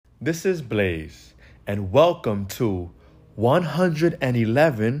This is Blaze, and welcome to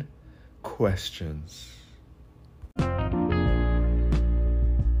 111 Questions.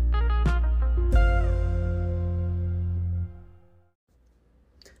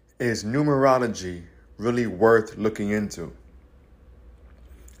 Is numerology really worth looking into?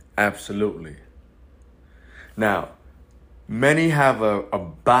 Absolutely. Now, many have a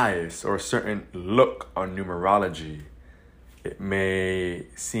bias or a certain look on numerology. It may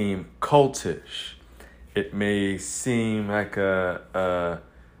seem cultish. It may seem like a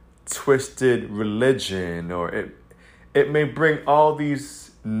twisted religion, or it may bring all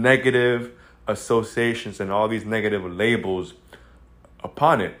these negative associations and all these negative labels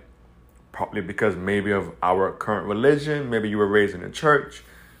upon it. Probably because maybe of our current religion, maybe you were raised in a church,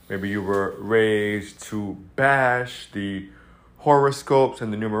 maybe you were raised to bash the horoscopes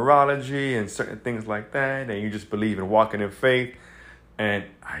and the numerology and certain things like that, and you just believe in walking in faith. And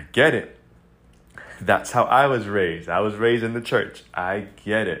I get it. That's how I was raised. I was raised in the church. I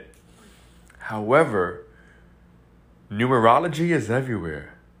get it. However, numerology is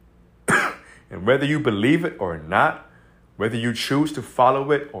everywhere. And whether you believe it or not, whether you choose to follow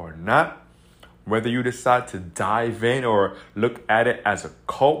it or not, whether you decide to dive in or look at it as a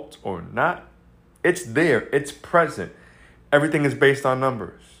cult or not, it's there. It's present. Everything is based on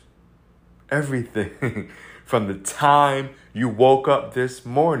numbers. Everything. From the time you woke up this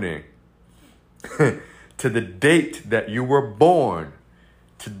morning to the date that you were born,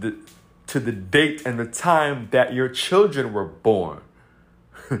 to the date and the time that your children were born.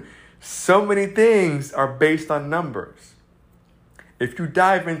 So many things are based on numbers. If you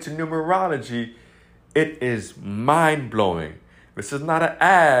dive into numerology, it is mind-blowing. This is not an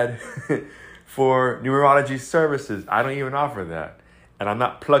ad for numerology services. I don't even offer that. And I'm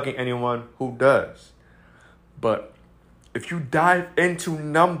not plugging anyone who does. But if you dive into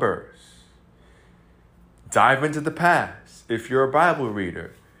numbers, dive into the past. If you're a Bible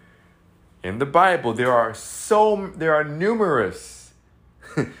reader, in the Bible, there are numerous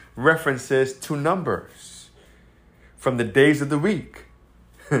references to numbers. From the days of the week.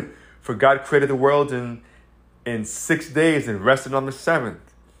 For God created the world in 6 days and rested on the seventh.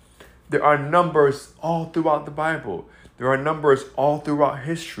 There are numbers all throughout the Bible. There are numbers all throughout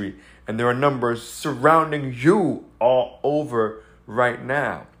history. And there are numbers surrounding you all over right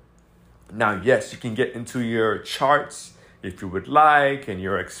now. Now, yes, you can get into your charts if you would like, and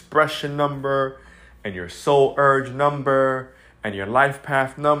your expression number, and your soul urge number, and your life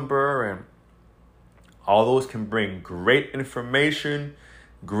path number, and all those can bring great information,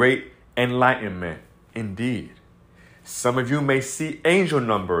 great enlightenment, indeed. Some of you may see angel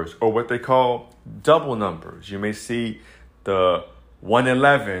numbers, or what they call double numbers. You may see the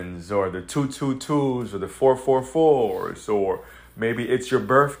 111s, or the 222s, or the 444s, or maybe it's your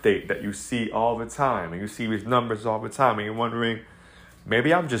birth date that you see all the time, and you see these numbers all the time, and you're wondering,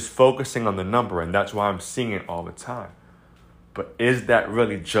 maybe I'm just focusing on the number, and that's why I'm seeing it all the time. But is that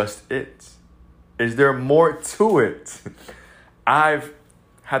really just it? Is there more to it? I've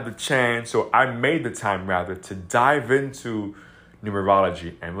had the chance, or I made the time rather, to dive into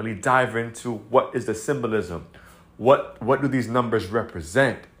numerology and really dive into what is the symbolism. What do these numbers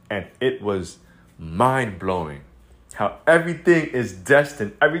represent? And it was mind-blowing. How everything is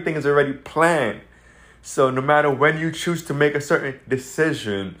destined. Everything is already planned. So no matter when you choose to make a certain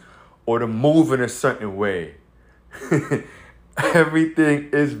decision or to move in a certain way, everything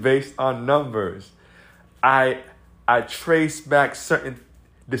is based on numbers. I trace back certain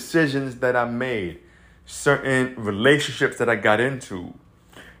decisions that I made, certain relationships that I got into,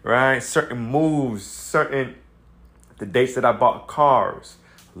 right? Certain moves, the dates that I bought cars.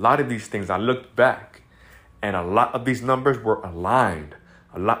 A lot of these things, I looked back, and a lot of these numbers were aligned.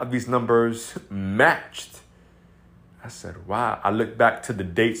 A lot of these numbers matched. I said, wow. I looked back to the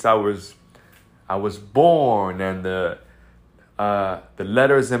dates I was born, and the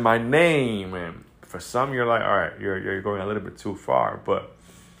letters in my name. And for some, you're like, all right, you're going a little bit too far. But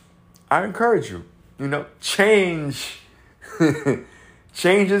I encourage you, change.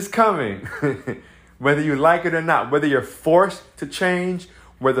 Change is coming. Whether you like it or not, whether you're forced to change,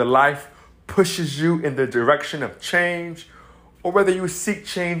 whether life pushes you in the direction of change, or whether you seek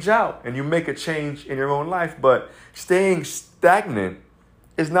change out and you make a change in your own life. But staying stagnant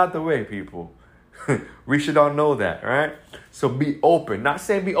is not the way, people. We should all know that, right? So be open. Not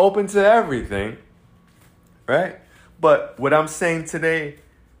saying be open to everything, right? But what I'm saying today,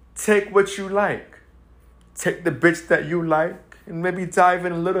 take what you like. Take the bits that you like and maybe dive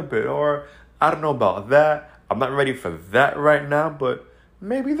in a little bit. Or I don't know about that. I'm not ready for that right now, but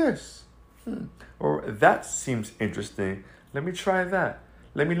maybe this. Or that seems interesting. Let me try that.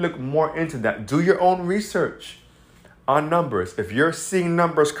 Let me look more into that. Do your own research on numbers. If you're seeing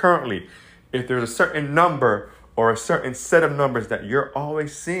numbers currently, if there's a certain number or a certain set of numbers that you're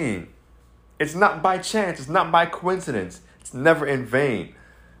always seeing, it's not by chance. It's not by coincidence. It's never in vain.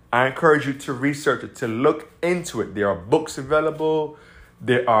 I encourage you to research it, to look into it. There are books available.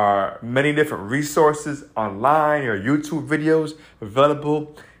 There are many different resources online or YouTube videos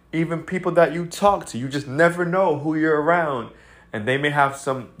available. Even people that you talk to, you just never know who you're around. And they may have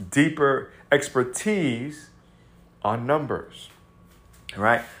some deeper expertise on numbers,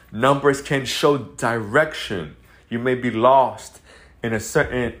 right? Numbers can show direction. You may be lost in a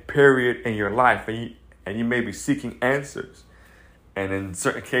certain period in your life and you may be seeking answers. And in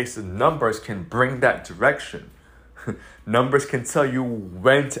certain cases, numbers can bring that direction. Numbers can tell you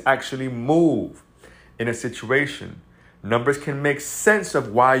when to actually move in a situation. Numbers can make sense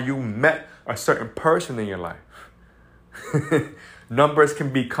of why you met a certain person in your life. Numbers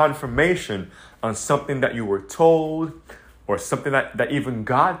can be confirmation on something that you were told or something that even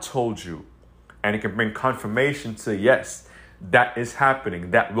God told you. And it can bring confirmation to, yes, that is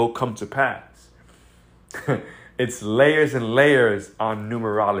happening. That will come to pass. It's layers and layers on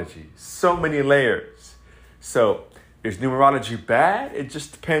numerology. So many layers. So is numerology bad? It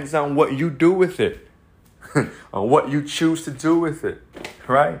just depends on what you do with it. On what you choose to do with it.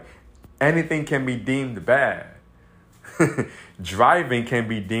 Right? Anything can be deemed bad. Driving can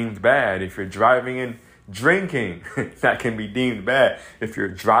be deemed bad. If you're driving and drinking, that can be deemed bad. If you're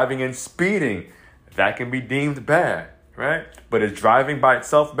driving and speeding, that can be deemed bad. Right? But is driving by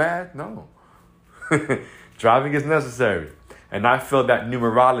itself bad? No. Driving is necessary. And I feel that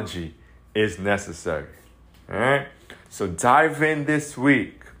numerology is necessary. All right? So dive in this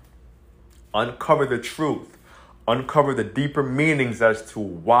week. Uncover the truth. Uncover the deeper meanings as to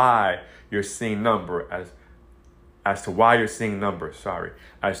why you're seeing as to why you're seeing numbers,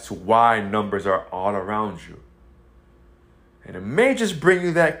 as to why numbers are all around you. And it may just bring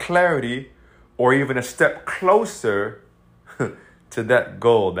you that clarity or even a step closer to that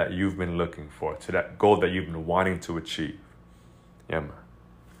goal that you've been looking for, to that goal that you've been wanting to achieve. Yeah,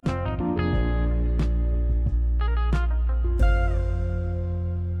 man.